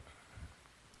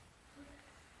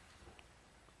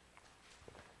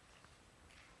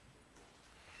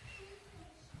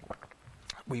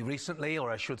We recently,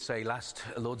 or I should say last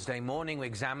Lord's Day morning, we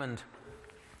examined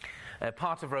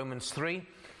part of Romans 3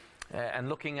 and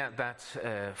looking at that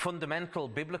fundamental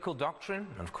biblical doctrine,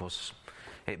 and of course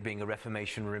it being a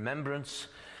Reformation remembrance,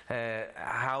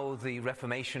 how the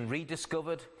Reformation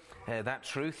rediscovered that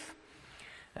truth.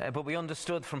 But we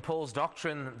understood from Paul's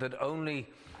doctrine that only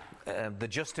the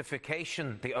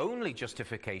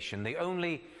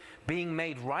only being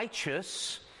made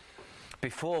righteous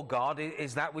before God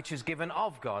is that which is given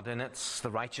of God, and it's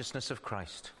the righteousness of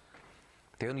Christ.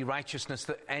 The only righteousness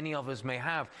that any of us may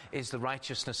have is the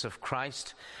righteousness of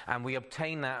Christ, and we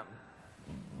obtain that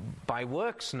by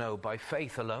works? No, by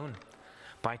faith alone,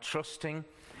 by trusting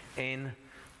in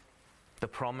the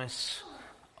promise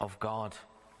of God.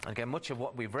 Again, much of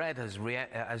what we've read has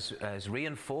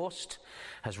reinforced,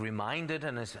 has reminded,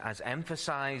 and has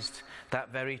emphasized that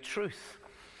very truth.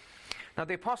 Now,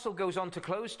 the apostle goes on to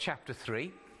close chapter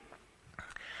 3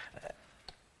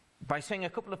 by saying a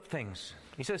couple of things.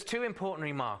 He says two important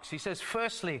remarks. He says,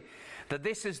 firstly, that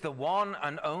this is the one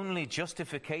and only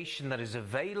justification that is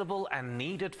available and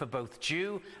needed for both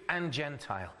Jew and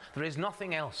Gentile. There is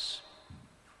nothing else.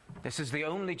 This is the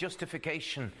only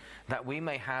justification that we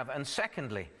may have. And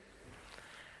secondly,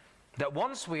 that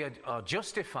once we are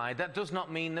justified, that does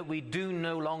not mean that we do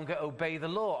no longer obey the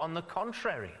law. On the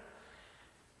contrary,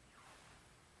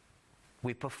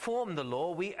 we perform the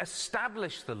law, we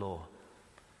establish the law.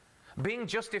 Being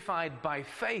justified by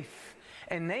faith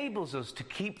enables us to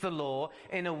keep the law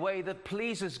in a way that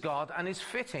pleases God and is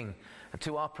fitting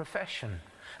to our profession,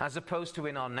 as opposed to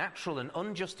in our natural and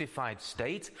unjustified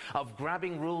state of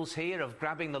grabbing rules here, of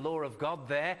grabbing the law of God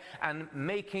there, and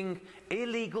making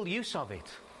illegal use of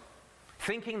it.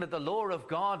 Thinking that the law of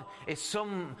God is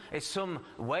some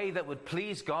way that would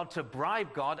please God, to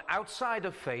bribe God outside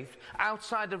of faith,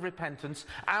 outside of repentance,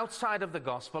 outside of the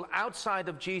gospel, outside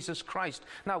of Jesus Christ.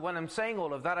 Now, when I'm saying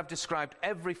all of that, I've described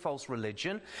every false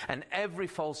religion and every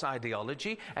false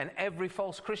ideology and every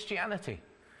false Christianity,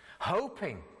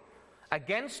 hoping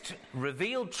against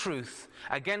revealed truth,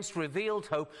 against revealed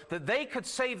hope, that they could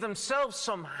save themselves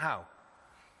somehow.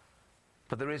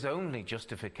 But there is only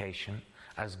justification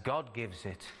as God gives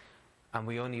it, and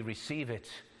we only receive it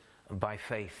by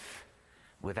faith,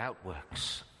 without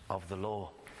works of the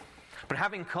law. But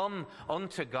having come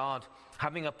unto God,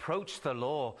 having approached the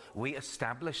law, we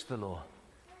establish the law.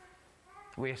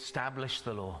 We establish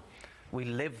the law. We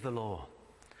live the law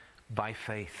by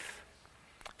faith,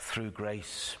 through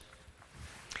grace.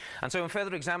 And so in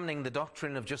further examining the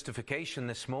doctrine of justification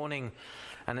this morning,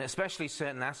 and especially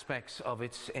certain aspects of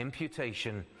its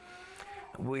imputation,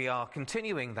 we are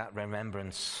continuing that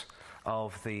remembrance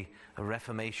of the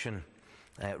Reformation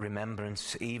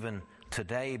remembrance even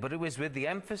today. But it was with the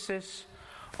emphasis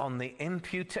on the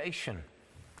imputation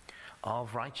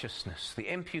of righteousness. The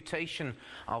imputation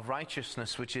of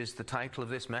righteousness, which is the title of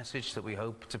this message that we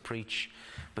hope to preach,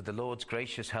 with the Lord's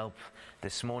gracious help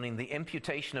this morning. The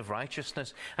imputation of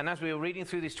righteousness. And as we were reading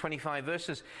through these 25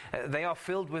 verses, they are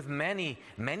filled with many,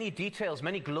 many details,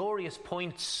 many glorious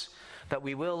points that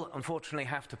we will unfortunately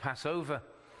have to pass over.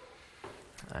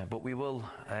 But we will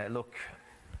look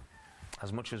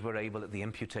as much as we're able at the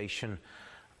imputation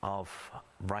of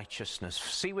righteousness.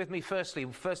 See with me firstly,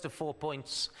 first of 4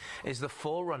 points is the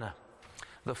forerunner.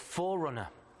 The forerunner.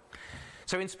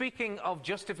 So in speaking of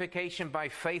justification by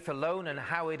faith alone and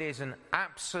how it is an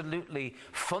absolutely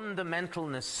fundamental,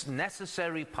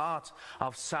 necessary part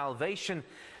of salvation,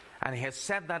 and he has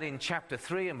said that in chapter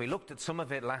 3, and we looked at some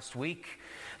of it last week,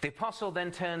 the apostle then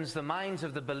turns the minds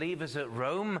of the believers at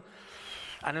Rome,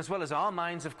 and as well as our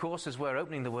minds, of course, as we're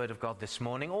opening the Word of God this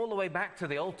morning, all the way back to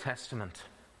the Old Testament.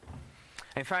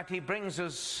 In fact, he brings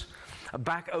us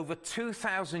back over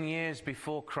 2,000 years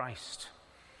before Christ.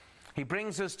 He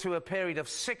brings us to a period of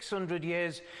 600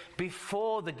 years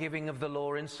before the giving of the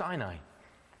law in Sinai.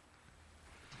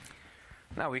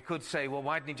 Now, we could say, well,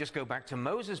 why didn't he just go back to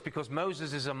Moses? Because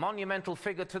Moses is a monumental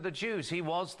figure to the Jews. He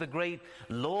was the great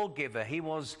lawgiver. He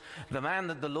was the man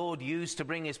that the Lord used to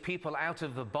bring his people out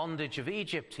of the bondage of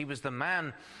Egypt. He was the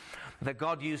man that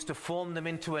God used to form them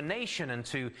into a nation and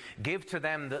to give to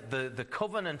them the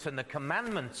covenant and the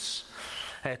commandments,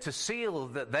 to seal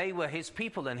that they were his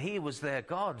people and he was their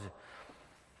God.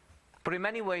 But in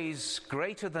many ways,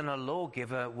 greater than a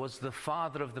lawgiver was the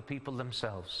father of the people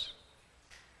themselves.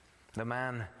 The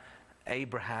man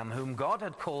Abraham, whom God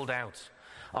had called out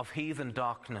of heathen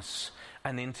darkness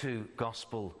and into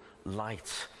gospel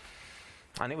light.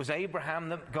 And it was Abraham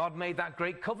that God made that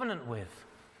great covenant with.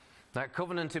 That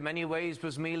covenant in many ways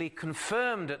was merely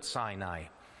confirmed at Sinai.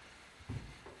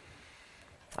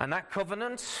 And that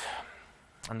covenant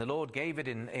And the Lord gave it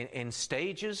in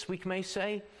stages, we may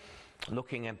say,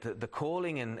 looking at the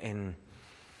calling in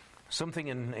something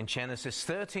in Genesis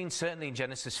 13, certainly in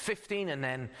Genesis 15,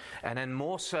 and then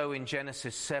more so in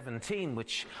Genesis 17,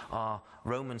 which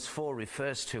Romans 4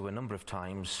 refers to a number of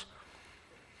times.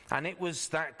 And it was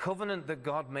that covenant that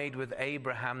God made with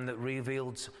Abraham that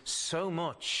revealed so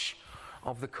much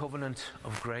of the covenant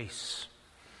of grace.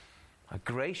 A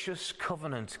gracious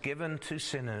covenant given to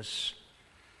sinners.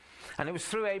 And it was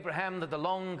through Abraham that the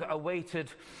long-awaited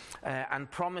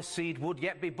and promised seed would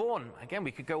yet be born. Again,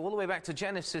 we could go all the way back to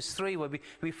Genesis 3, where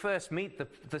we first meet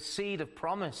the seed of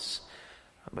promise.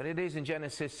 But it is in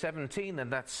Genesis 17,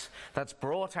 and that's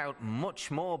brought out much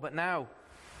more. But now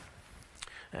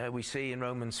we see in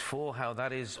Romans 4 how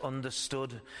that is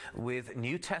understood with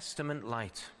New Testament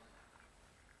light.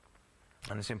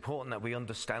 And it's important that we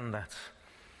understand that.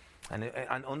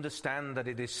 And understand that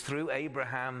it is through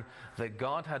Abraham that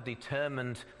God had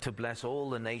determined to bless all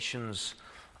the nations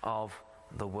of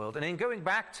the world. And in going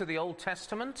back to the Old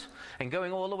Testament, and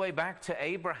going all the way back to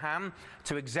Abraham,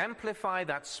 to exemplify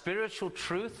that spiritual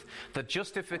truth that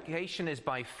justification is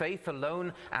by faith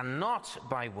alone and not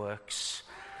by works,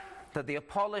 that the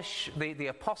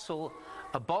apostle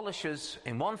abolishes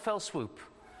in one fell swoop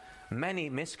many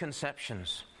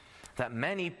misconceptions that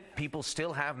many people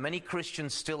still have, many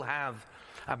Christians still have,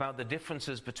 about the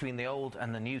differences between the Old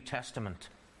and the New Testament.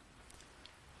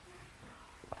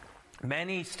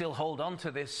 Many still hold on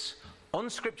to this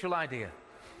unscriptural idea.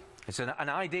 It's an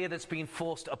idea that's been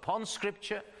forced upon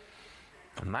Scripture.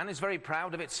 Man is very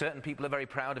proud of it. Certain people are very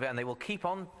proud of it, and they will keep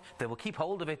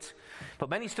hold of it. But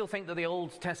many still think that the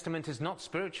Old Testament is not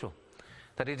spiritual,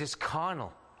 that it is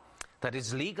carnal, that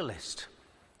it's legalist,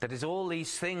 that is all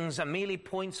these things, and merely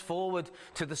points forward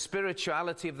to the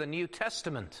spirituality of the New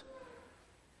Testament.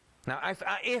 Now,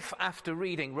 if after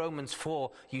reading Romans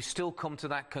 4 you still come to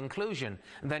that conclusion,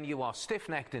 then you are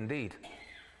stiff-necked indeed.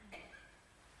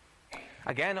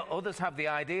 Again, others have the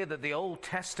idea that the Old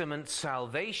Testament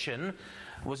salvation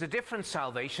was a different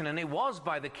salvation, and it was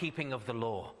by the keeping of the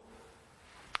law.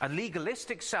 A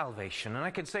legalistic salvation, and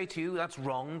I can say to you that's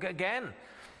wrong again.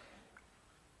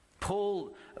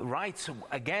 Paul writes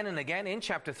again and again in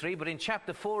chapter 3, but in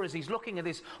chapter 4, as he's looking at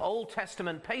this Old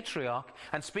Testament patriarch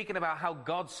and speaking about how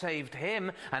God saved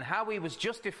him and how he was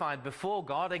justified before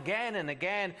God again and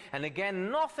again and again,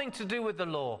 nothing to do with the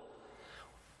law.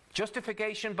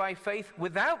 Justification by faith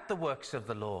without the works of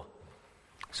the law.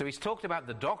 So he's talked about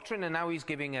the doctrine, and now he's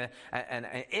giving an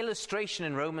illustration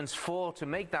in Romans 4 to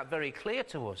make that very clear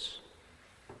to us.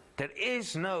 There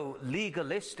is no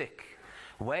legalistic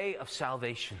way of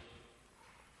salvation.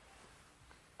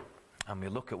 And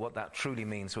we'll look at what that truly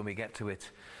means when we get to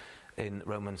it in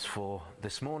Romans 4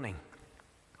 this morning.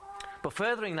 But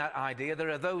furthering that idea, there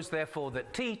are those, therefore,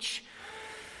 that teach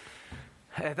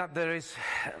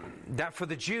that for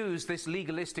the Jews this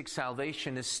legalistic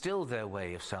salvation is still their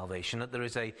way of salvation, that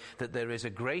there is a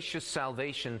gracious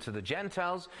salvation to the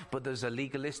Gentiles, but there's a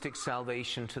legalistic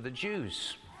salvation to the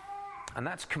Jews. And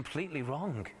that's completely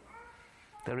wrong.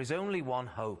 There is only one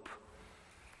hope.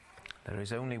 There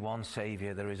is only one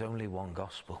Savior. There is only one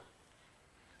gospel.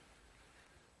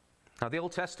 Now, the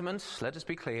Old Testament, let us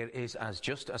be clear, is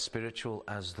just as spiritual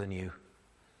as the New.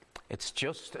 It's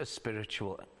just as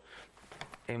spiritual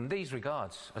in these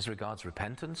regards, as regards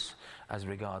repentance, as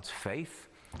regards faith,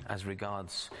 as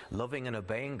regards loving and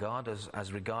obeying God,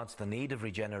 as regards the need of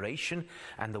regeneration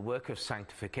and the work of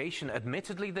sanctification.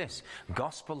 Admittedly, this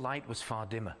gospel light was far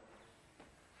dimmer.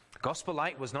 Gospel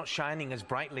light was not shining as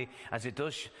brightly as it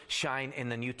does shine in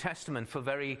the New Testament for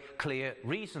very clear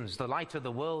reasons. The light of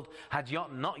the world had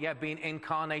not yet been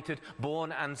incarnated,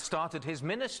 born, and started his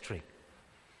ministry.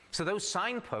 So those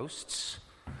signposts,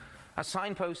 a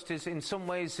signpost is in some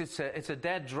ways it's a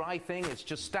dead, dry thing. It's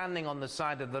just standing on the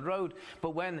side of the road.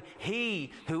 But when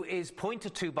he who is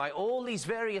pointed to by all these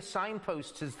various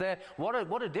signposts is there,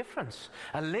 what a difference.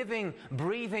 A living,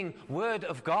 breathing word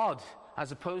of God,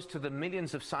 as opposed to the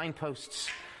millions of signposts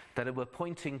that were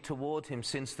pointing toward him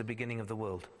since the beginning of the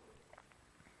world.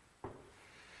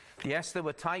 Yes, there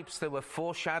were types, there were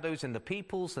foreshadows in the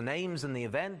peoples, the names and the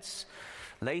events,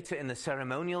 later in the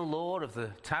ceremonial law of the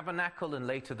tabernacle and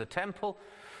later the temple.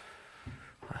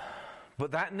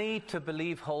 But that need to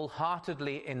believe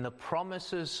wholeheartedly in the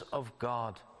promises of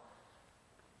God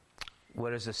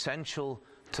were as essential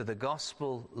to the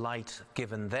gospel light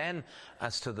given then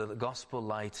as to the gospel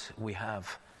light we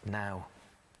have now.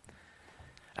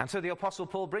 And so the Apostle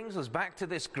Paul brings us back to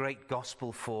this great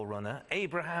gospel forerunner,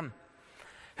 Abraham,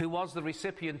 who was the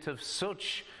recipient of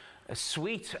such a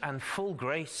sweet and full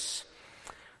grace,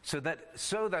 so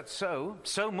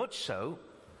much so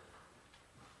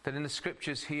that in the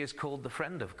scriptures he is called the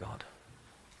friend of God.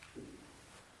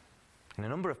 In a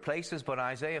number of places, but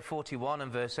Isaiah 41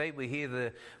 and verse 8, we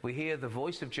hear the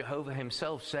voice of Jehovah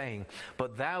himself saying,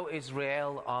 "But thou,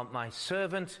 Israel, art my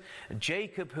servant,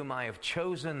 Jacob whom I have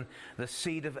chosen, the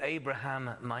seed of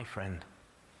Abraham, my friend."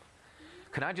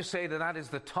 Can I just say that that is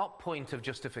the top point of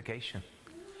justification?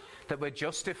 That we're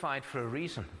justified for a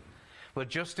reason. We're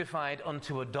justified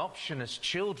unto adoption as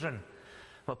children.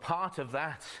 But part of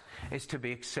that is to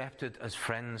be accepted as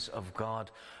friends of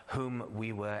God, whom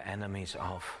we were enemies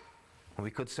of. We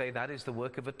could say that is the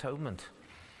work of atonement.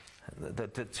 The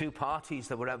two parties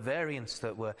that were at variance,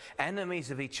 that were enemies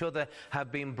of each other,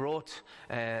 have been brought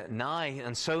nigh,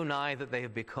 and so nigh that they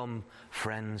have become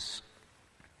friends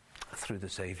through the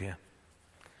Savior.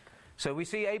 So we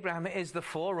see Abraham is the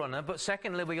forerunner, but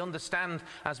secondly, we understand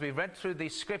as we read through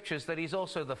these scriptures that he's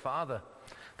also the father,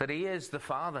 that he is the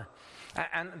father.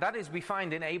 And that is, we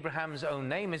find in Abraham's own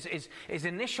name, his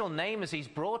initial name as he's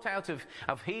brought out of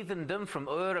heathendom from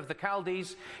Ur of the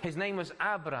Chaldees, his name was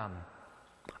Abram.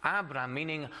 Abram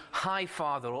meaning high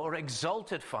father or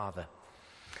exalted father.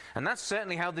 And that's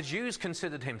certainly how the Jews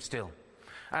considered him still,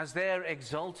 as their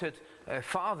exalted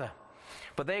father.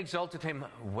 But they exalted him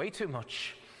way too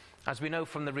much. As we know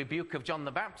from the rebuke of John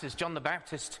the Baptist. John the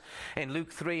Baptist in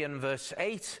Luke 3 and verse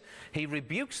 8, he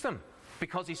rebukes them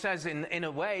because he says in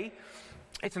a way,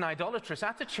 it's an idolatrous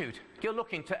attitude. You're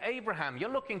looking to Abraham,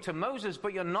 you're looking to Moses,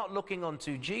 but you're not looking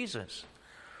unto Jesus.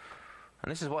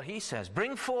 And this is what he says: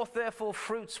 "Bring forth therefore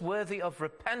fruits worthy of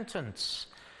repentance,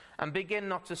 and begin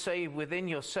not to say within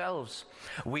yourselves,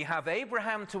 we have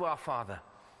Abraham to our father.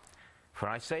 For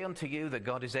I say unto you that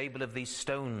God is able of these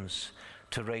stones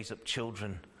to raise up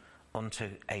children unto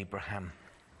Abraham."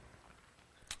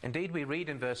 Indeed, we read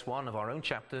in verse 1 of our own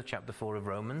chapter 4 of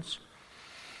Romans,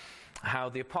 how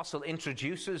the apostle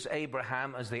introduces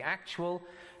Abraham as the actual,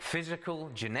 physical,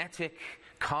 genetic,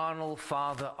 carnal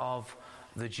father of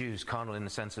the Jews. Carnal in the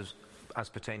sense of as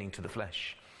pertaining to the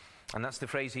flesh. And that's the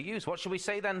phrase he used. What shall we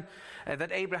say then?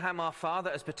 That Abraham our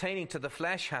father as pertaining to the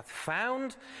flesh hath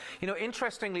found? You know,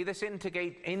 interestingly, this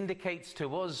indicates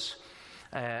to us,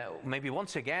 maybe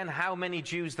once again, how many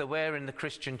Jews there were in the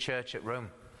Christian church at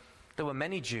Rome. There were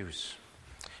many Jews.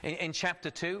 In chapter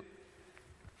 2,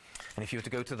 and if you were to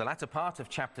go to the latter part of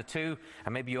chapter 2,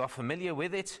 and maybe you are familiar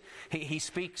with it, he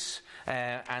speaks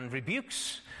and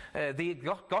rebukes the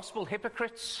gospel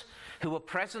hypocrites who were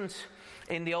present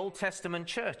in the Old Testament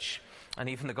church, and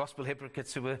even the gospel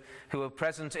hypocrites who were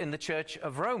present in the church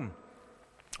of Rome,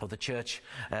 or the church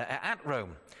at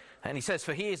Rome. And he says,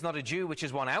 "For he is not a Jew which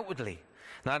is one outwardly,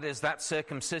 that is that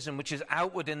circumcision which is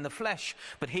outward in the flesh,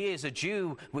 but he is a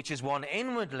Jew which is one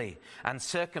inwardly, and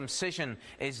circumcision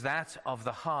is that of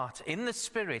the heart, in the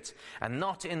spirit, and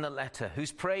not in the letter,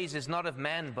 whose praise is not of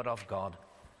men, but of God."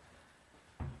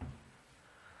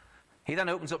 He then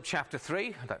opens up chapter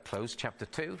 3, that closed chapter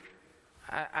 2,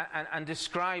 and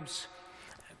describes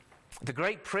the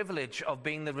great privilege of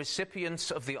being the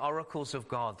recipients of the oracles of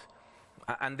God.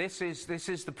 And this is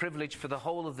the privilege for the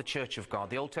whole of the church of God,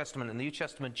 the Old Testament and the New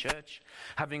Testament church,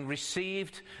 having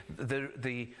received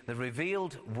the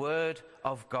revealed word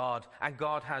of God. And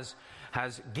God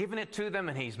has given it to them,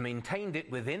 and he's maintained it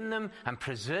within them and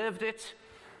preserved it.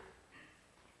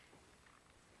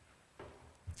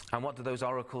 And what do those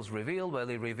oracles reveal? Well,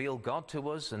 they reveal God to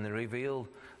us, and they reveal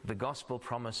the gospel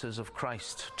promises of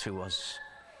Christ to us.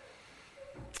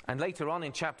 And later on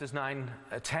in chapters 9,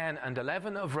 10 and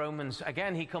 11 of Romans,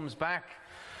 again he comes back,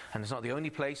 and it's not the only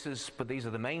places, but these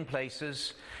are the main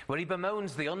places, where he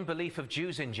bemoans the unbelief of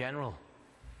Jews in general.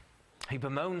 He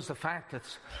bemoans the fact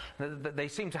that they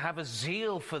seem to have a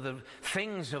zeal for the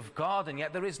things of God, and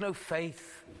yet there is no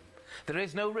faith. There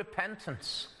is no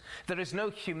repentance. There is no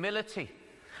humility.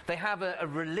 They have a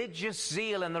religious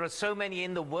zeal, and there are so many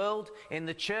in the world, in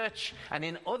the church, and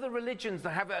in other religions that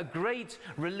have a great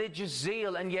religious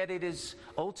zeal, and yet it is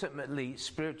ultimately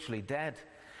spiritually dead.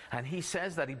 And he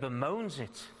says that, he bemoans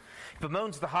it. He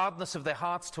bemoans the hardness of their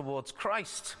hearts towards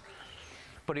Christ.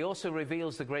 But he also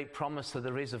reveals the great promise that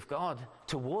there is of God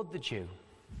toward the Jew.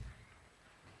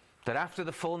 That after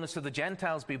the fullness of the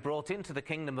Gentiles be brought into the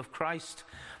kingdom of Christ,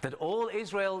 that all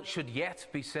Israel should yet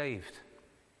be saved.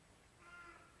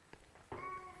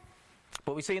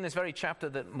 But we see in this very chapter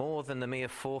that more than the mere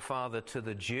forefather to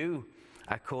the Jew,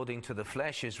 according to the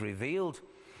flesh, is revealed,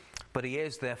 but he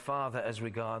is their father as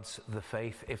regards the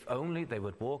faith, if only they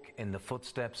would walk in the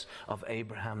footsteps of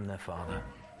Abraham, their father.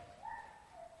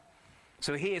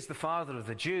 So he is the father of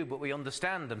the Jew, but we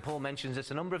understand, and Paul mentions this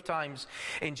a number of times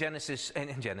in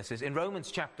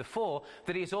Romans chapter 4,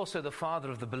 that he is also the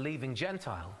father of the believing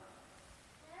Gentile.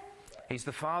 He's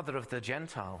the father of the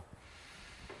Gentile.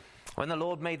 When the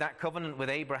Lord made that covenant with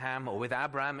Abraham, or with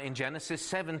Abram, in Genesis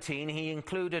 17, he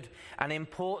included an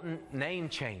important name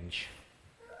change.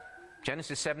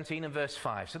 Genesis 17 and verse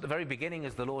 5. So at the very beginning,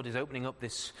 as the Lord is opening up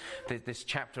this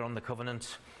chapter on the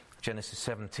covenant, Genesis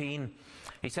 17,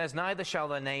 he says, "Neither shall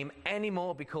thy name any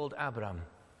more be called Abram,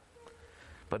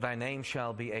 but thy name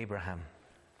shall be Abraham.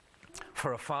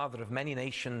 For a father of many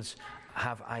nations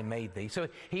have I made thee." So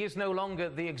he is no longer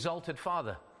the exalted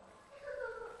father.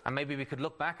 And maybe we could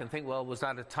look back and think, well, was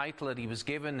that a title that he was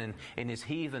given in his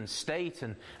heathen state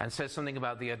and says something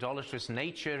about the idolatrous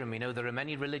nature? And we know there are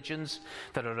many religions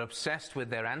that are obsessed with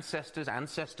their ancestors.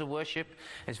 Ancestor worship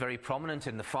is very prominent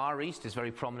in the Far East, is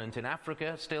very prominent in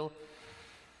Africa still.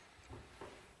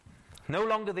 No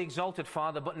longer the exalted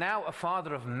father, but now a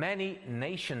father of many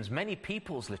nations, many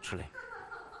peoples, literally.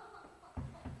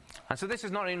 And so this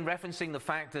is not in referencing the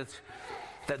fact that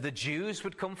the Jews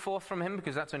would come forth from him,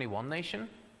 because that's only one nation.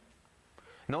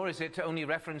 Nor is it only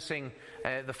referencing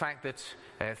the fact that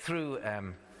through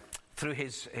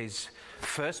his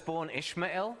firstborn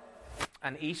Ishmael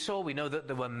and Esau, we know that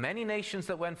there were many nations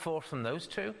that went forth from those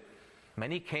two.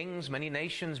 Many kings, many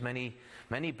nations,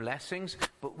 many blessings.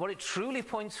 But what it truly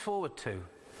points forward to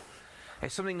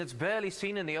is something that's barely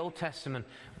seen in the Old Testament,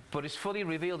 but is fully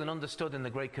revealed and understood in the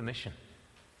Great Commission.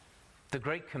 The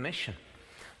Great Commission.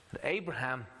 That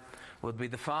Abraham would be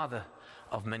the father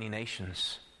of many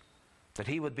nations. That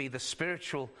he would be the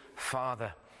spiritual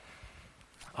father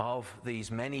of these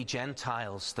many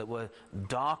Gentiles that were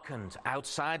darkened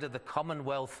outside of the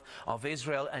commonwealth of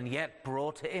Israel and yet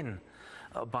brought in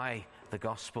by the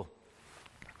gospel.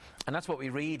 And that's what we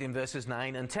read in verses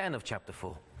 9 and 10 of chapter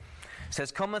 4. It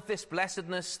says, "Cometh this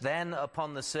blessedness then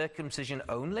upon the circumcision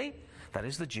only," that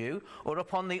is the Jew, "or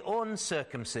upon the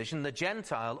uncircumcision, the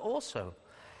Gentile also?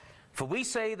 For we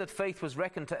say that faith was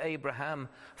reckoned to Abraham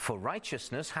for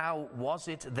righteousness. How was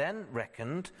it then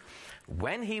reckoned?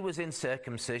 When he was in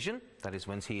circumcision," that is,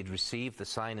 when he had received the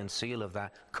sign and seal of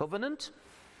that covenant,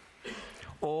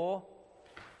 or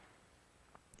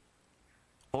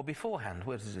beforehand,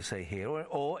 where does it say here?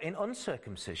 Or in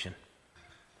uncircumcision.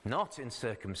 Not in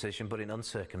circumcision, but in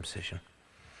uncircumcision.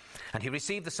 "And he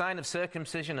received the sign of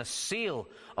circumcision, a seal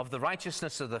of the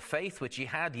righteousness of the faith which he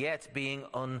had, yet being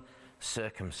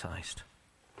uncircumcised."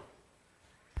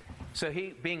 So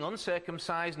he, being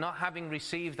uncircumcised, not having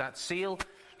received that seal,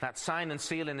 that sign and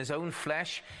seal in his own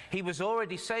flesh, he was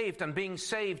already saved, and being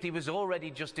saved, he was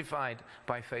already justified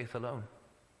by faith alone.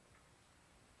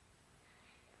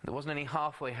 There wasn't any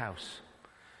halfway house.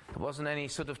 There wasn't any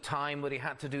sort of time where he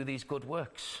had to do these good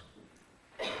works.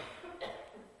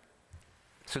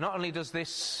 So not only does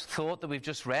this thought that we've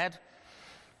just read,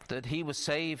 that he was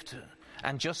saved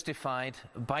and justified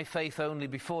by faith only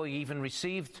before he even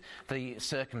received the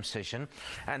circumcision,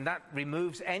 and that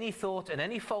removes any thought and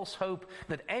any false hope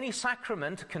that any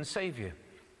sacrament can save you.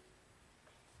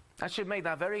 That should make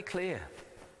that very clear.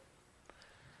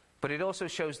 But it also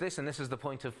shows this, and this is the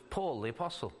point of Paul the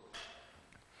apostle,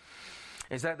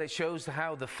 is that it shows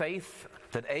how the faith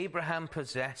that Abraham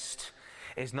possessed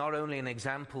is not only an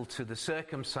example to the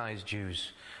circumcised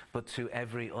Jews, but to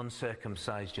every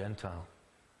uncircumcised Gentile.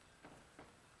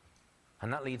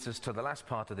 And that leads us to the last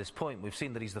part of this point. We've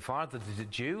seen that he's the father of the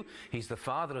Jew, he's the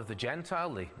father of the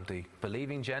Gentile, the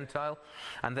believing Gentile,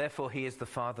 and therefore he is the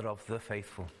father of the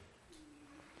faithful.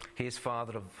 He is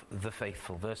father of the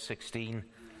faithful. Verse 16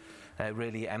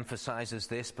 really emphasizes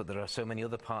this, but there are so many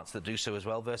other parts that do so as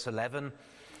well. Verse 11,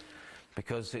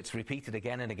 because it's repeated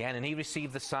again and again, "And he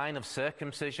received the sign of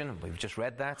circumcision," we've just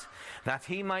read that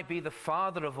he might be the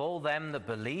father of all them that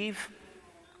believe.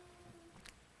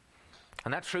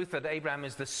 And that truth that Abraham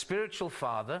is the spiritual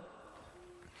father,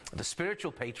 the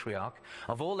spiritual patriarch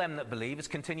of all them that believe, is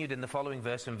continued in the following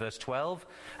verse, in verse 12.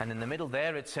 And in the middle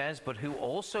there it says, "But who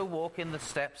also walk in the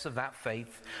steps of that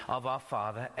faith of our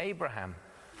father Abraham."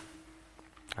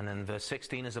 And then verse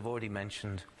 16, as I've already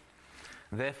mentioned,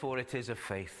 "Therefore it is of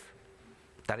faith,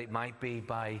 that it might be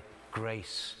by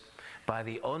grace, by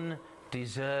the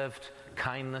undeserved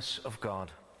kindness of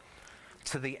God,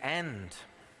 to the end,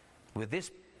 with this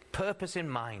purpose in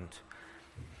mind,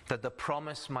 that the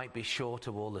promise might be sure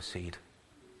to all the seed."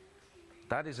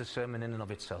 That is a sermon in and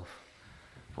of itself,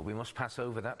 but we must pass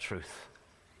over that truth.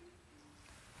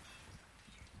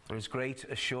 There is great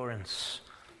assurance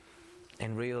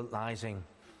in realizing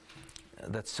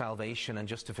that salvation and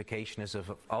justification is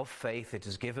of faith. It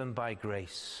is given by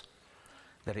grace,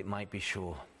 that it might be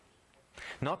sure.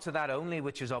 Not to that only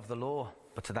which is of the law,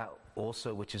 but to that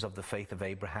also which is of the faith of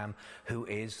Abraham, who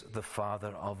is the father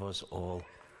of us all.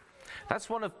 That's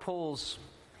one of Paul's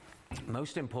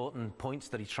most important points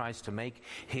that he tries to make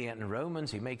here in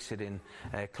Romans. He makes it in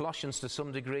Colossians to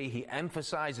some degree. He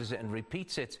emphasizes it and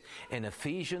repeats it in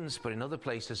Ephesians, but in other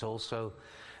places also,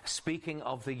 speaking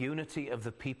of the unity of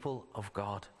the people of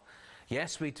God.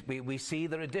 Yes, we see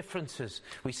there are differences.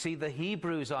 We see the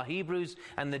Hebrews are Hebrews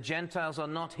and the Gentiles are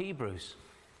not Hebrews.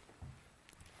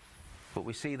 But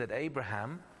we see that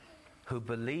Abraham, who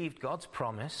believed God's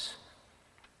promise,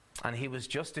 and he was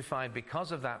justified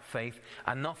because of that faith,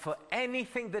 and not for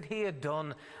anything that he had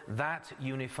done, that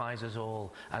unifies us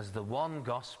all as the one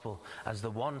gospel, as the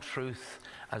one truth,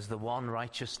 as the one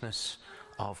righteousness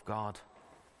of God.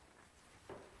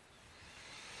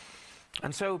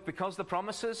 And so, because the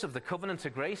promises of the covenant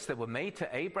of grace that were made to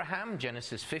Abraham,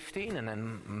 Genesis 15, and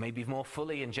then maybe more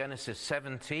fully in Genesis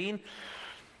 17,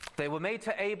 they were made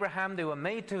to Abraham, they were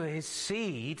made to his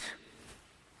seed,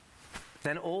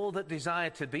 then all that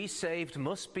desire to be saved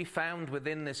must be found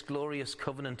within this glorious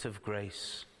covenant of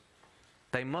grace.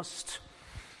 They must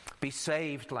be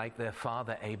saved like their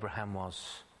father Abraham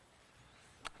was,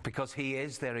 because he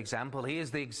is their example. He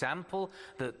is the example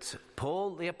that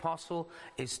Paul the apostle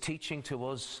is teaching to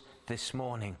us this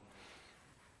morning.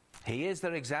 He is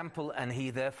their example, and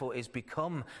he therefore is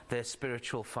become their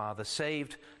spiritual father,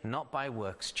 saved not by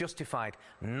works, justified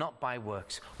not by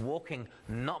works, walking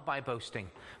not by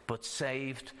boasting, but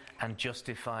saved and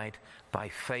justified by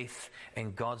faith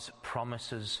in God's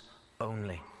promises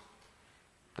only.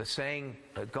 The saying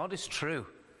that God is true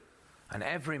and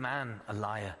every man a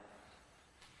liar.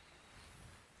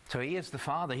 So he is the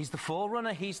Father. He's the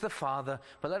forerunner, he's the Father.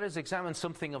 But let us examine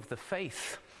something of the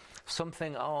faith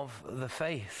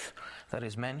that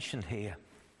is mentioned here.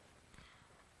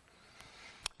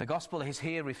 The gospel is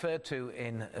here referred to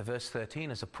in verse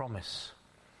 13 as a promise.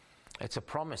 It's a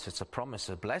promise,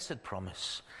 a blessed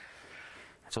promise.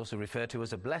 It's also referred to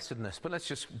as a blessedness. But let's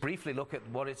just briefly look at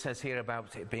what it says here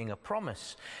about it being a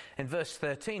promise. In verse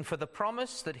 13, for the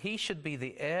promise that he should be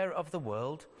the heir of the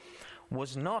world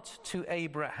was not to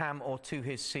Abraham or to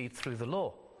his seed through the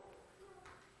law,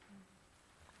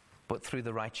 but through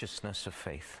the righteousness of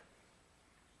faith.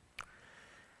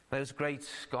 Those great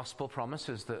gospel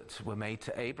promises that were made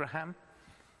to Abraham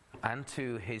and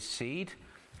to his seed,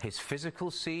 his physical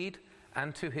seed,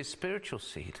 and to his spiritual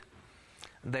seed,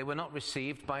 they were not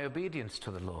received by obedience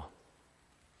to the law.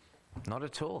 Not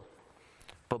at all.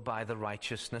 But by the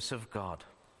righteousness of God.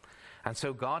 And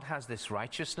so God has this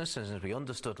righteousness, as we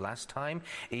understood last time,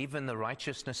 even the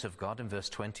righteousness of God in verse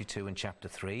 22 in chapter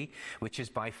 3, which is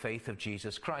by faith of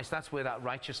Jesus Christ. That's where that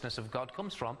righteousness of God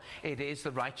comes from. It is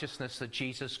the righteousness that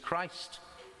Jesus Christ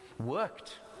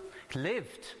worked,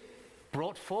 lived,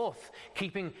 brought forth,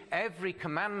 keeping every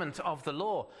commandment of the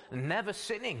law, never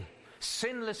sinning,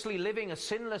 sinlessly living a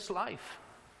sinless life,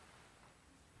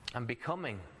 and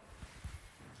becoming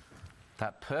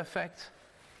that perfect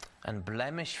and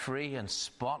blemish-free and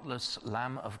spotless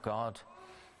Lamb of God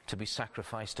to be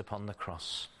sacrificed upon the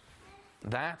cross.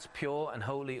 That pure and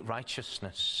holy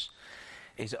righteousness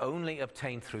is only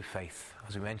obtained through faith.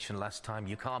 As we mentioned last time,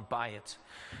 you can't buy it.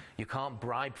 You can't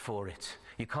bribe for it.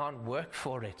 You can't work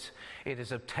for it. It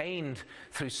is obtained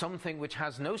through something which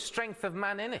has no strength of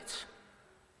man in it.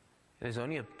 It is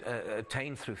only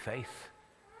obtained through faith.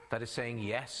 That is saying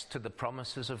yes to the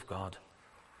promises of God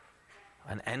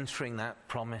and entering that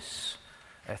promise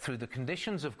through the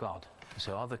conditions of God.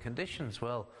 So are the conditions?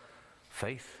 Well,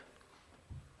 faith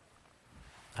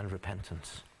and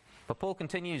repentance. But Paul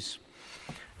continues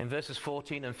in verses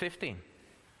 14 and 15.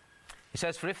 He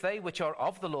says, for if they which are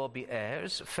of the law be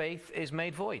heirs, faith is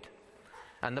made void,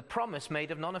 and the promise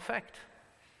made of none effect.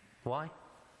 Why?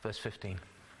 Verse 15.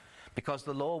 Because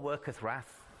the law worketh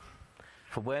wrath.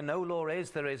 For where no law is,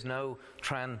 there is no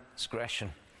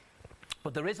transgression.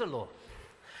 But there is a law.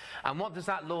 And what does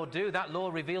that law do? That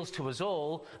law reveals to us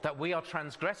all that we are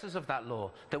transgressors of that law,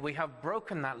 that we have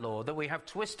broken that law, that we have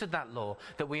twisted that law,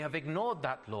 that we have ignored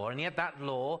that law, and yet that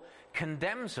law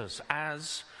condemns us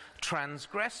as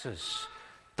transgressors.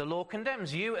 The law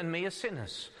condemns you and me as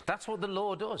sinners. That's what the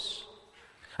law does.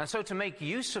 And so to make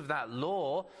use of that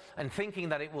law and thinking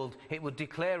that it would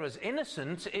declare us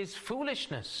innocent is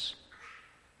foolishness.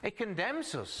 It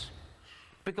condemns us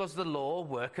because the law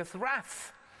worketh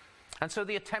wrath. And so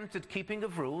the attempted keeping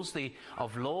of rules,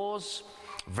 of laws,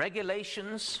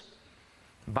 regulations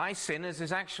by sinners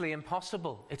is actually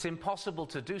impossible. It's impossible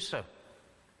to do so.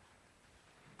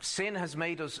 Sin has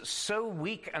made us so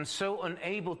weak and so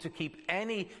unable to keep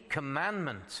any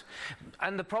commandment.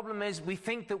 And the problem is we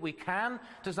think that we can.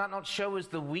 Does that not show us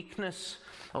the weakness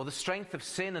or the strength of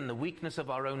sin and the weakness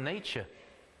of our own nature?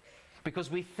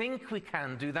 Because we think we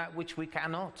can do that which we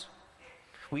cannot.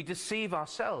 We deceive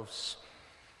ourselves.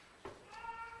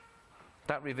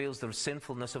 That reveals the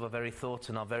sinfulness of our very thoughts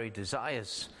and our very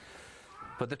desires.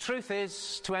 But the truth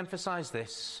is, to emphasize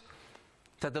this,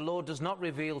 that the law does not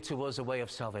reveal to us a way of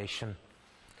salvation.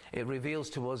 It reveals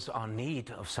to us our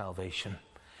need of salvation.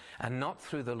 And not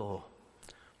through the law,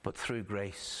 but through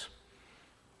grace.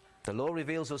 The law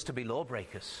reveals us to be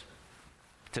lawbreakers,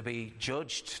 to be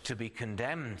judged, to be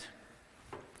condemned,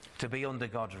 to be under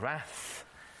God's wrath.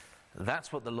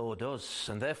 That's what the law does.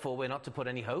 And therefore we're not to put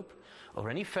any hope or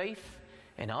any faith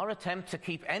in our attempt to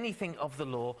keep anything of the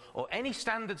law, or any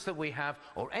standards that we have,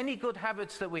 or any good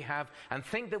habits that we have, and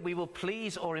think that we will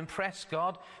please or impress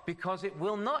God, because it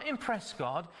will not impress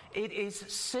God. It is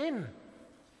sin.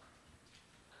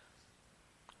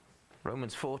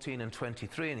 Romans 14 and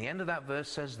 23, and the end of that verse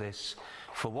says this: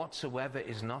 for whatsoever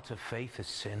is not of faith is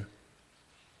sin.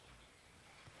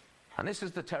 And this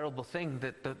is the terrible thing,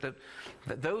 that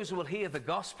those who will hear the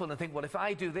gospel and think, well, if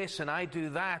I do this and I do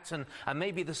that, and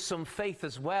maybe there's some faith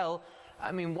as well.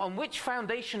 I mean, on which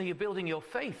foundation are you building your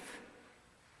faith?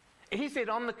 Is it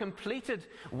on the completed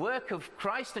work of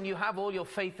Christ and you have all your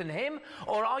faith in him?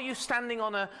 Or are you standing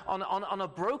on a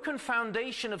broken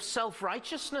foundation of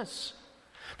self-righteousness?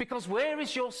 Because where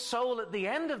is your soul at the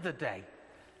end of the day?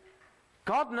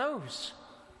 God knows.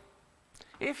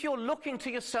 If you're looking to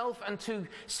yourself and to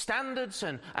standards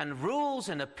and rules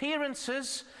and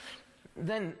appearances,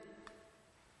 then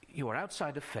you are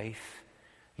outside of faith,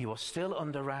 you are still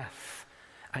under wrath,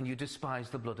 and you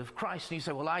despise the blood of Christ. And you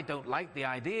say, well, I don't like the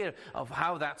idea of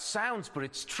how that sounds, but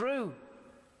it's true.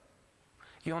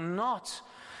 You're not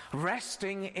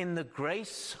resting in the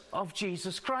grace of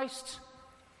Jesus Christ.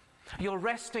 You're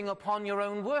resting upon your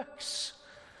own works,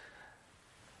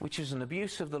 which is an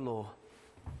abuse of the law.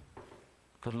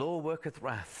 The law worketh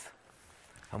wrath,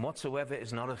 and whatsoever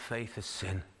is not of faith is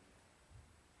sin.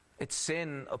 It's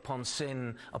sin upon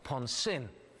sin upon sin.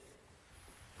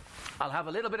 I'll have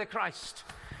a little bit of Christ,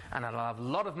 and I'll have a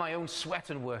lot of my own sweat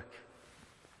and work.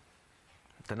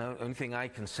 The only thing I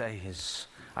can say is,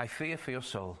 I fear for your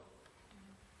soul.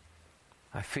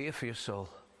 I fear for your soul.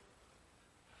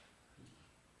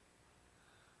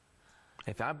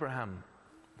 If Abraham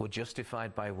were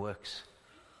justified by works,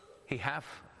 he hath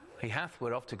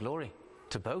whereof to glory,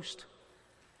 to boast,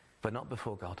 but not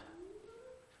before God.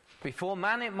 Before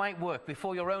man it might work,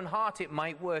 before your own heart it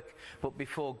might work, but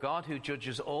before God, who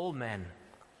judges all men,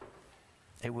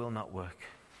 it will not work.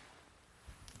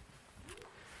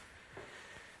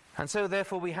 And so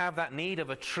therefore we have that need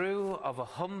of a true, of a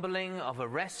humbling, of a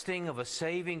resting, of a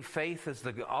saving faith, as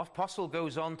the apostle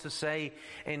goes on to say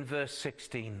in verse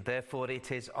 16, therefore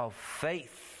it is of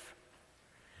faith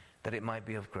that it might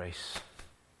be of grace.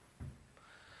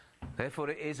 Therefore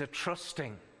it is a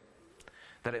trusting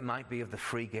that it might be of the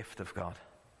free gift of God.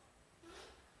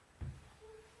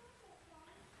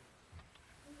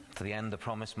 To the end the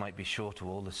promise might be sure to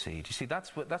all the seed. You see,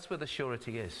 that's where the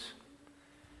surety is.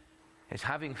 It's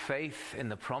having faith in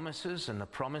the promises and the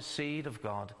promised seed of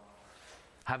God.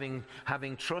 Having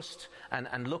trust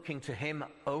and looking to him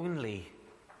only,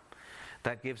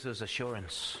 that gives us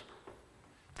assurance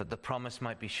that the promise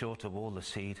might be sure to all the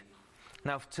seed.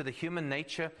 Now, to the human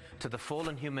nature, to the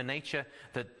fallen human nature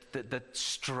that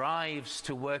strives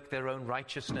to work their own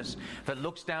righteousness, that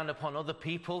looks down upon other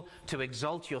people to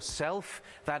exalt yourself,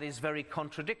 that is very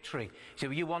contradictory. So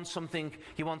you want something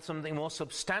more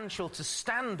substantial to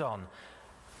stand on.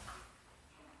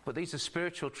 But these are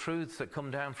spiritual truths that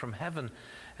come down from heaven.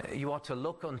 You are to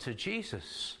look unto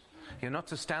Jesus. You're not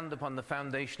to stand upon the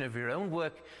foundation of your own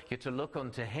work. You're to look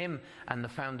unto him and the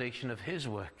foundation of his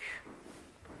work.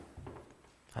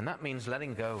 And that means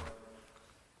letting go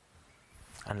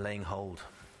and laying hold.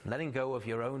 Letting go of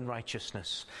your own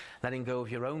righteousness, letting go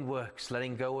of your own works,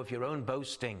 letting go of your own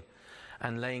boasting,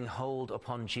 and laying hold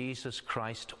upon Jesus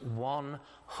Christ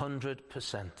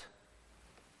 100%.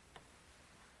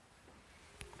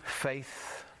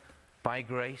 Faith by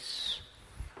grace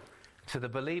to the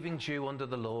believing Jew under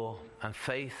the law, and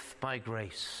faith by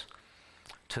grace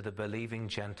to the believing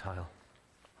Gentile,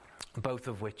 both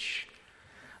of which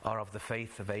are of the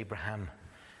faith of Abraham,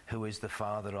 who is the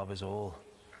father of us all.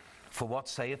 For what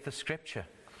saith the Scripture?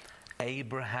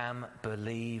 Abraham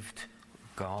believed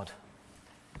God.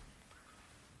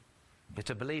 You're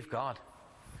to believe God.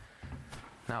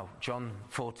 Now, John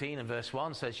 14 and verse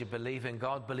 1 says, you believe in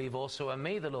God, believe also in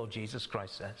me, the Lord Jesus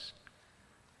Christ says.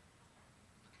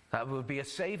 That would be a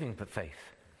saving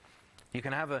faith. You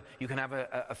can have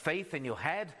a faith in your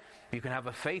head. You can have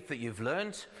a faith that you've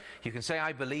learned. You can say,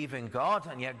 I believe in God,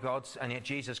 and yet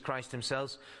Jesus Christ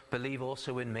himself, believe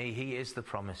also in me. He is the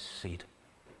promised seed.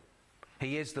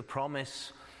 He is the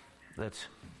promise that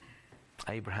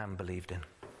Abraham believed in.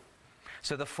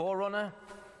 So the forerunner,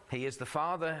 he is the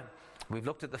Father. We've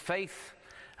looked at the faith,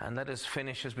 and let us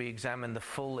finish as we examine the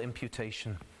full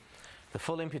imputation. The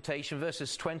full imputation,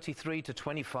 verses 23 to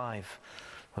 25.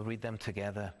 We'll read them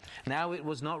together. Now it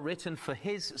was not written for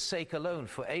his sake alone,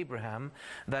 for Abraham,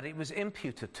 that it was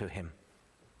imputed to him,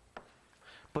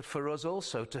 but for us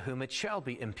also, to whom it shall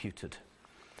be imputed,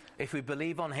 if we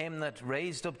believe on him that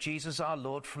raised up Jesus our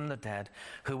Lord from the dead,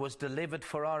 who was delivered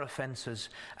for our offenses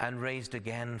and raised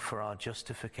again for our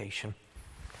justification.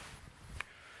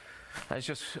 Let's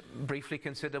just briefly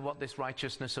consider what this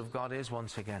righteousness of God is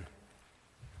once again,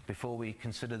 before we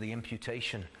consider the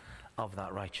imputation of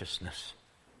that righteousness.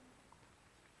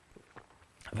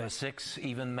 Verse 6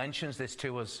 even mentions this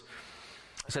to us.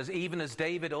 It says, even as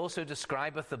David also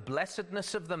describeth the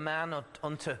blessedness of the man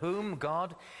unto whom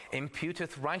God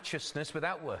imputeth righteousness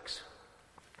without works.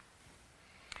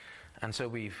 And so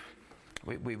we've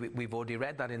already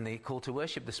read that in the call to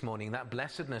worship this morning, that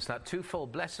blessedness, that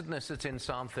twofold blessedness that's in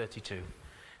Psalm 32.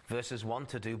 Verses 1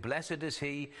 to 2, blessed is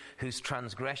he whose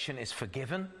transgression is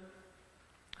forgiven.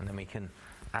 And then we can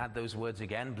add those words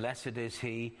again, blessed is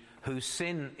he whose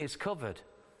sin is covered.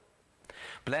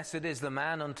 Blessed is the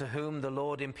man unto whom the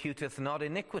Lord imputeth not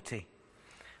iniquity.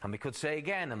 And we could say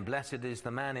again, and blessed is the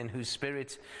man in whose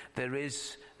spirit there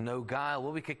is no guile.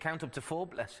 Well, we could count up to 4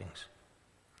 blessings.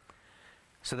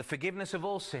 So the forgiveness of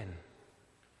all sin.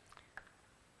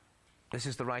 This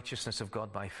is the righteousness of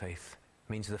God by faith.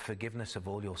 It means the forgiveness of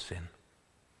all your sin,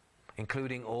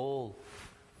 including all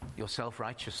your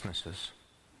self-righteousnesses,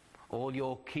 all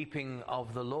your keeping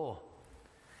of the law.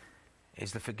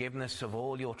 Is the forgiveness of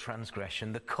all your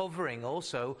transgression, the covering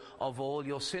also of all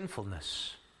your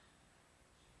sinfulness.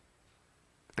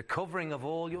 The covering of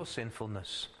all your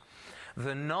sinfulness.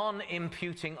 The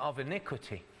non-imputing of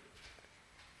iniquity.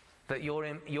 That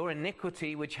your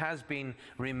iniquity, which has been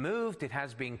removed, it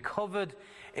has been covered,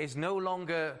 is no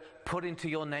longer put into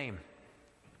your name.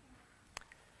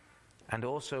 And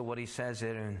also what he says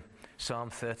here in Psalm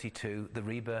 32, the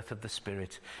rebirth of the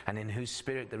Spirit, and in whose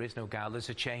spirit there is no guile. There's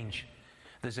a change.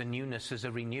 There's a newness, there's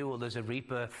a renewal, there's a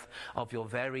rebirth of your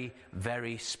very,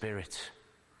 very spirit.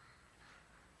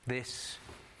 This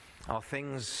are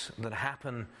things that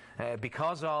happen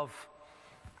because of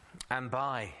and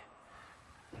by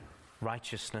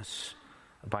righteousness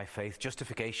by faith,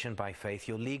 justification by faith.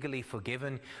 You're legally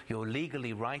forgiven, you're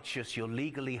legally righteous, you're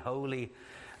legally holy,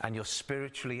 and you're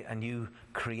spiritually a new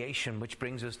creation, which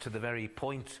brings us to the very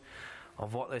point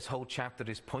of what this whole chapter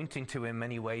is pointing to in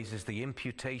many ways, is the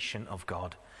imputation of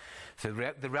God. So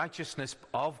the righteousness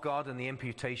of God and the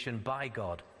imputation by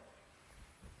God.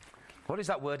 What is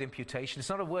that word imputation? It's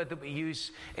not a word that we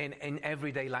use in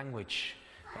everyday language.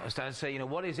 I was trying to say,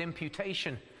 what is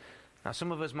imputation? Now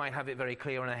some of us might have it very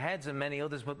clear in our heads, and many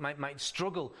others might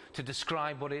struggle to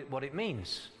describe what it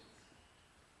means.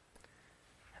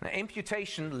 Now,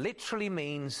 imputation literally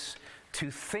means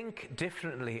to think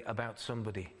differently about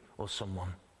somebody or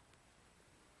someone.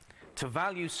 To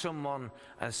value someone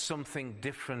as something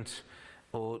different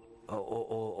or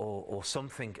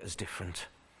something as different.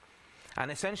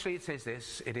 And essentially it says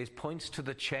this, it points to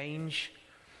the change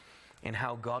in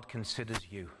how God considers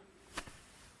you.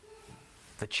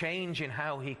 The change in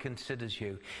how he considers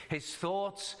you. His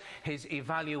thoughts, his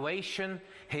evaluation,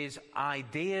 his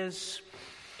ideas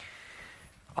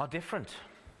are different.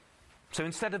 So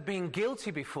instead of being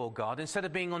guilty before God, instead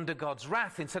of being under God's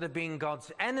wrath, instead of being God's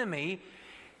enemy,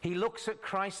 he looks at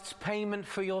Christ's payment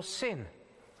for your sin.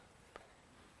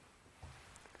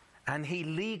 And he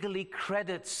legally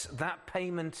credits that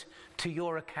payment to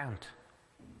your account.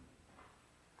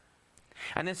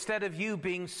 And instead of you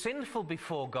being sinful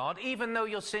before God, even though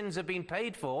your sins have been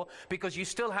paid for, because you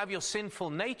still have your sinful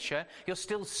nature, you're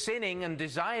still sinning and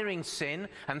desiring sin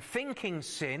and thinking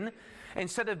sin,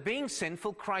 instead of being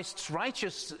sinful, Christ's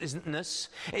righteousness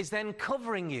is then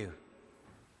covering you.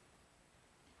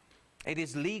 It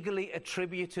is legally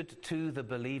attributed to the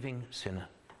believing sinner.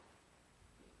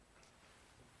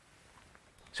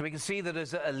 So we can see that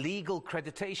there's a legal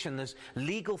creditation, there's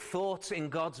legal thoughts in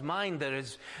God's mind, there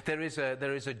is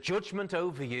a judgment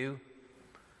over you,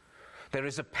 there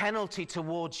is a penalty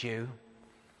towards you,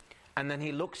 and then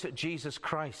he looks at Jesus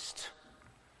Christ.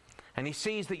 And he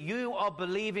sees that you are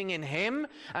believing in him,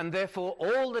 and therefore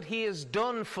all that he has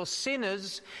done for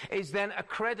sinners is then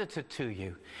accredited to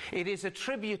you. It is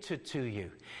attributed to you.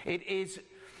 It is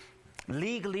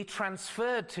legally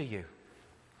transferred to you.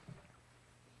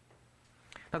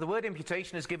 Now the word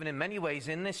imputation is given in many ways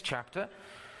in this chapter,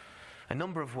 a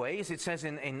number of ways. It says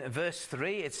in verse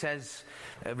 3, it says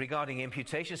regarding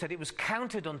imputation, it said it was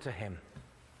counted unto him.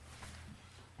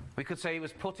 We could say it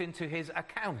was put into his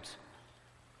account.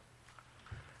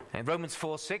 And Romans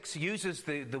 4:6 uses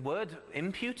the word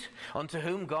impute, unto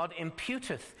whom God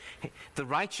imputeth the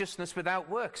righteousness without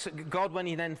works. God, when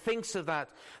he then thinks of that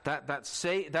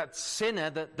sinner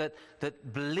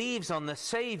that believes on the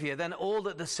Savior, then all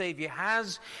that the Savior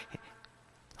has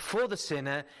for the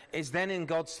sinner is then in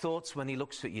God's thoughts when he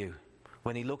looks at you,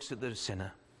 when he looks at the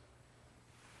sinner.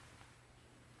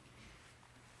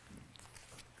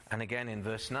 And again in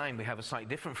verse 9 we have a slightly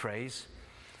different phrase.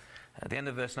 At the end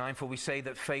of verse 9, for we say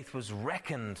that faith was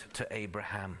reckoned to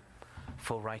Abraham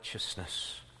for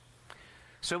righteousness.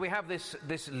 So we have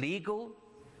this legal,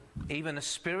 even a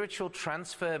spiritual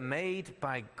transfer made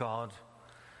by God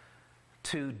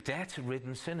to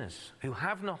debt-ridden sinners who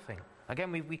have nothing.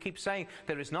 Again, we keep saying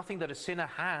there is nothing that a sinner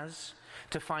has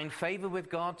to find favor with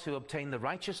God, to obtain the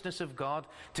righteousness of God,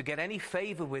 to get any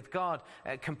favor with God,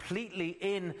 completely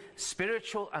in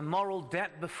spiritual and moral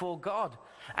debt before God.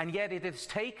 And yet it is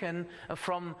taken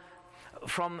from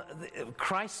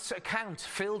Christ's account,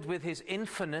 filled with his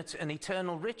infinite and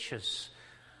eternal riches,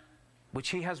 which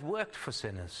he has worked for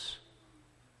sinners.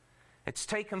 It's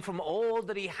taken from all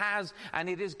that he has, and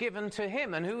it is given to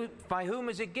him. And by whom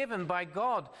is it given? By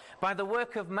God. By the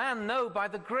work of man? No, by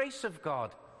the grace of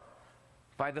God.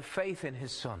 By the faith in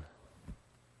his Son.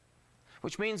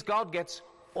 Which means God gets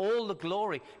all the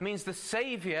glory. It means the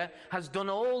Savior has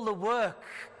done all the work.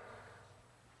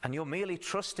 And you're merely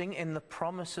trusting in the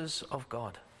promises of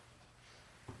God.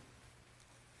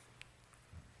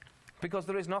 Because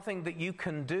there is nothing that you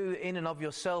can do in and of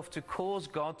yourself to cause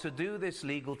God to do this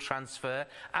legal transfer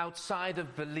outside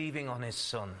of believing on his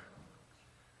Son.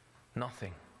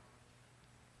 Nothing.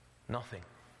 Nothing.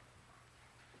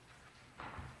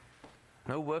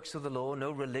 No works of the law,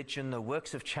 no religion, no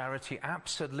works of charity,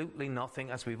 absolutely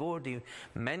nothing. As we've already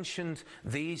mentioned,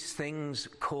 these things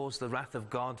cause the wrath of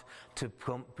God to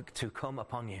come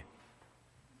upon you.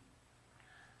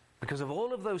 Because of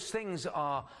all of those things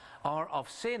are of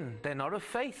sin, they're not of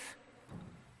faith.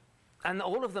 And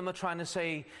all of them are trying to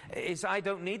say is, I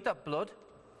don't need that blood,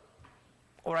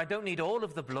 or I don't need all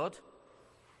of the blood.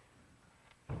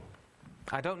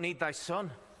 I don't need thy Son,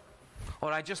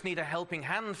 or I just need a helping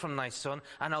hand from thy Son,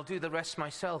 and I'll do the rest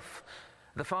myself.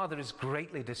 The Father is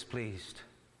greatly displeased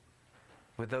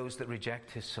with those that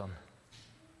reject his Son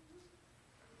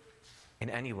in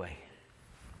any way.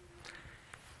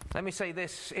 Let me say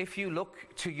this, if you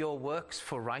look to your works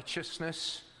for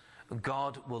righteousness,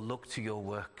 God will look to your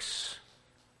works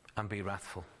and be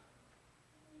wrathful.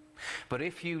 But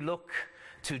if you look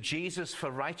to Jesus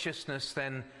for righteousness,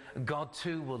 then God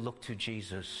too will look to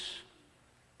Jesus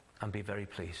and be very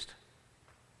pleased.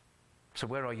 So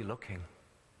where are you looking?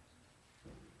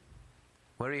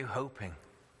 Where are you hoping?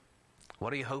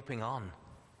 What are you hoping on?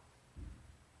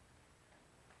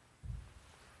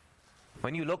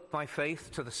 When you look by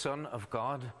faith to the Son of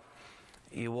God,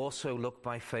 you also look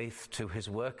by faith to his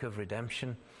work of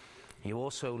redemption. You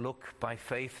also look by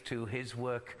faith to his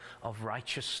work of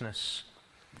righteousness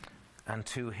and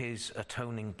to his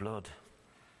atoning blood.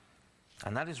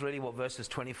 And that is really what verses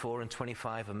 24 and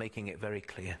 25 are making it very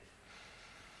clear.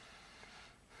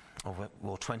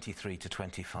 Or 23 to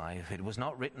 25. It was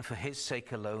not written for his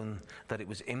sake alone that it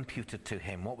was imputed to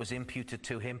him. What was imputed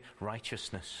to him?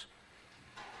 Righteousness.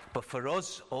 But for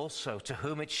us also, to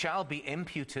whom it shall be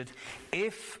imputed,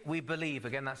 if we believe,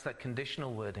 again that's that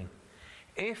conditional wording,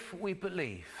 if we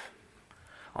believe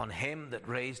on him that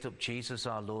raised up Jesus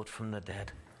our Lord from the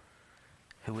dead,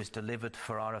 who was delivered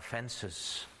for our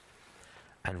offenses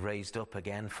and raised up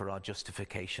again for our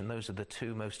justification. Those are the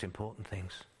two most important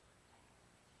things.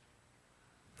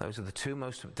 Those are the two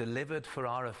most delivered for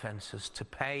our offenses, to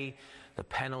pay the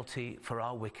penalty for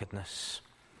our wickedness,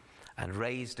 and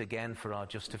raised again for our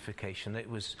justification. It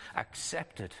was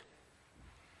accepted.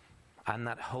 And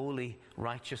that holy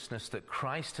righteousness that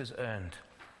Christ has earned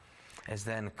is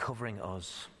then covering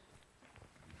us.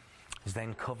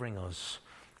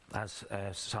 As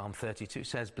Psalm 32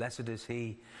 says, blessed is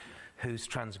he whose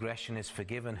transgression is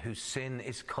forgiven, whose sin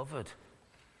is covered.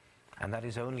 And that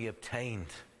is only obtained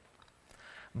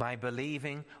by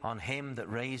believing on him that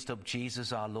raised up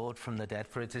Jesus our Lord from the dead.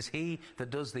 For it is he that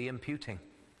does the imputing,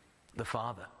 the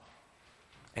Father,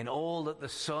 in all that the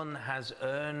Son has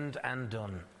earned and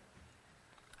done,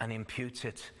 and imputes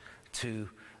it to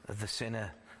the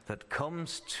sinner that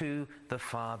comes to the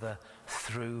Father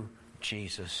through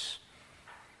Jesus.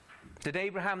 Did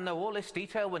Abraham know all this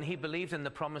detail when he believed in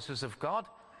the promises of God?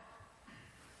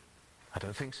 I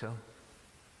don't think so.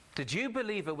 Did you,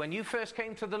 believer, when you first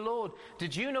came to the Lord,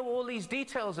 did you know all these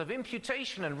details of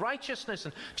imputation and righteousness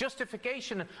and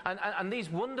justification and these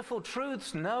wonderful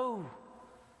truths? No.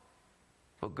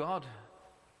 But God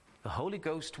the Holy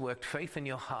Ghost worked faith in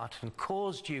your heart and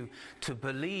caused you to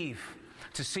believe,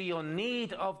 to see your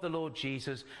need of the Lord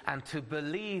Jesus and to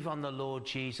believe on the Lord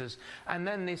Jesus. And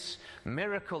then this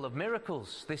miracle of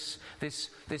miracles, this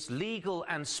legal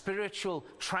and spiritual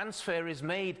transfer is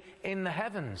made in the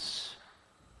heavens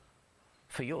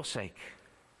for your sake.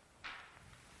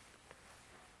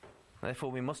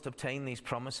 Therefore, we must obtain these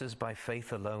promises by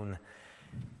faith alone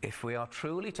if we are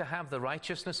truly to have the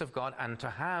righteousness of God and to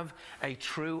have a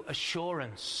true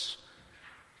assurance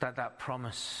that that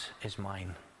promise is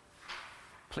mine.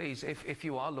 Please, if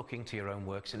you are looking to your own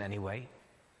works in any way,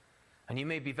 and you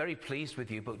may be very pleased with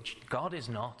you, but God is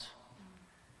not.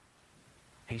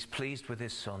 He's pleased with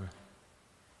his Son,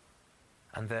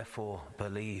 and therefore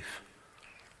believe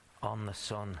on the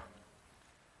Son.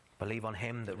 Believe on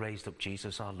him that raised up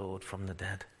Jesus our Lord from the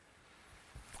dead.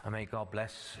 And may God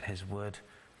bless his word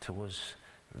to us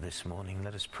this morning.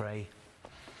 Let us pray.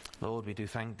 Lord, we do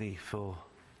thank thee for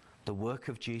the work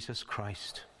of Jesus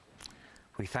Christ.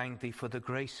 We thank thee for the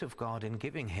grace of God in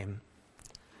giving him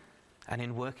and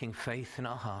in working faith in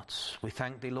our hearts. We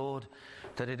thank thee, Lord,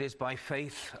 that it is by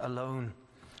faith alone,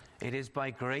 it is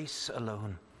by grace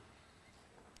alone,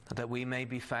 that we may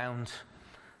be found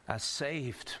as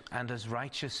saved and as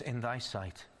righteous in thy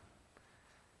sight.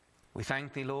 We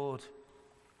thank thee, Lord,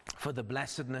 for the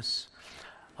blessedness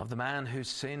of the man whose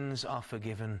sins are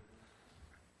forgiven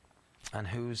and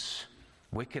whose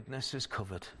wickedness is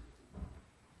covered.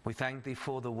 We thank thee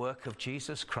for the work of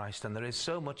Jesus Christ, and there is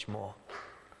so much more.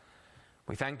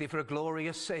 We thank thee for a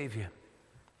glorious Savior,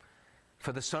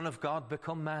 for the Son of God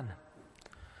become man.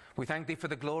 We thank thee for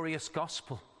the glorious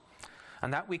gospel,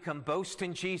 and that we can boast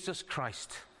in Jesus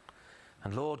Christ.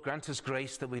 And Lord, grant us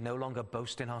grace that we no longer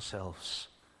boast in ourselves,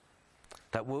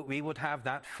 that we would have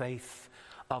that faith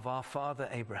of our father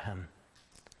Abraham,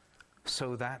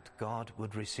 so that God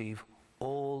would receive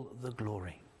all the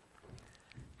glory.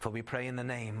 For we pray in the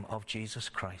name of Jesus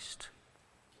Christ.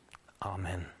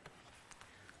 Amen.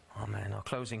 Amen. Our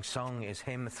closing song is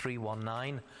hymn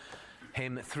 319.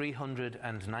 Hymn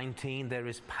 319, There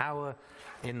is Power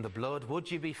in the Blood.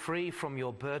 Would you be free from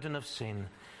your burden of sin?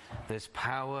 There's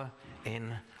power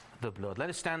in the blood. Let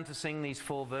us stand to sing these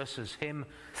 4 verses. Hymn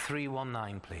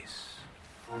 319, please.